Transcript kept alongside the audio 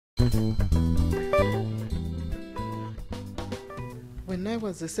When I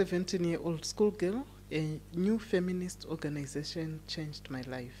was a 17-year-old schoolgirl, a new feminist organization changed my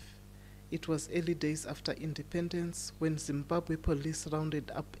life. It was early days after independence when Zimbabwe police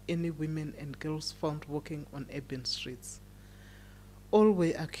rounded up any women and girls found walking on urban streets. All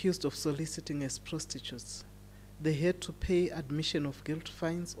were accused of soliciting as prostitutes. They had to pay admission of guilt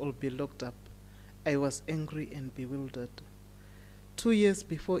fines or be locked up. I was angry and bewildered. 2 years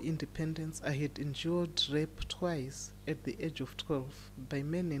before independence, I had endured rape twice at the age of 12 by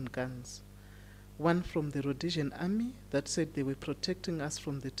men in guns. One from the Rhodesian army that said they were protecting us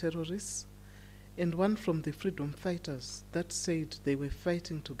from the terrorists, and one from the freedom fighters that said they were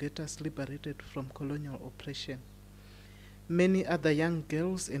fighting to get us liberated from colonial oppression. Many other young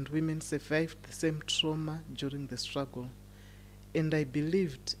girls and women survived the same trauma during the struggle, and I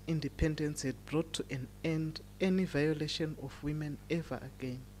believed independence had brought to an end any violation of women ever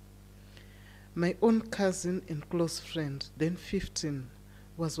again. My own cousin and close friend, then 15,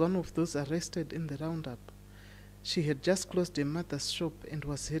 was one of those arrested in the roundup. She had just closed her mother's shop and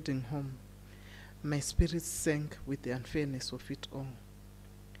was heading home. My spirits sank with the unfairness of it all.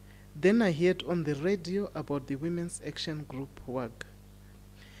 Then I heard on the radio about the Women's Action Group WAG.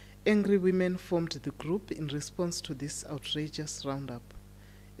 Angry women formed the group in response to this outrageous roundup.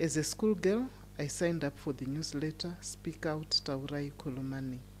 As a schoolgirl, I signed up for the newsletter Speak Out Taurai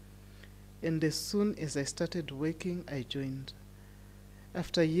Kolomani. And as soon as I started working, I joined.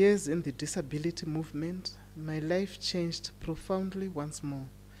 After years in the disability movement, my life changed profoundly once more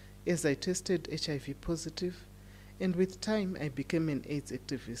as I tested HIV positive, and with time I became an AIDS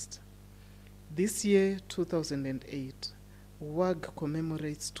activist. This year, 2008, WAG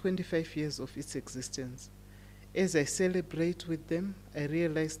commemorates 25 years of its existence. As I celebrate with them, I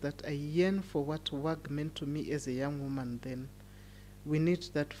realize that I yearn for what WAG meant to me as a young woman then. We need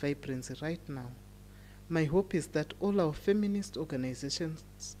that vibrancy right now. My hope is that all our feminist organizations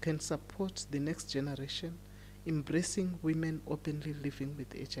can support the next generation, embracing women openly living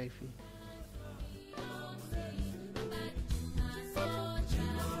with HIV.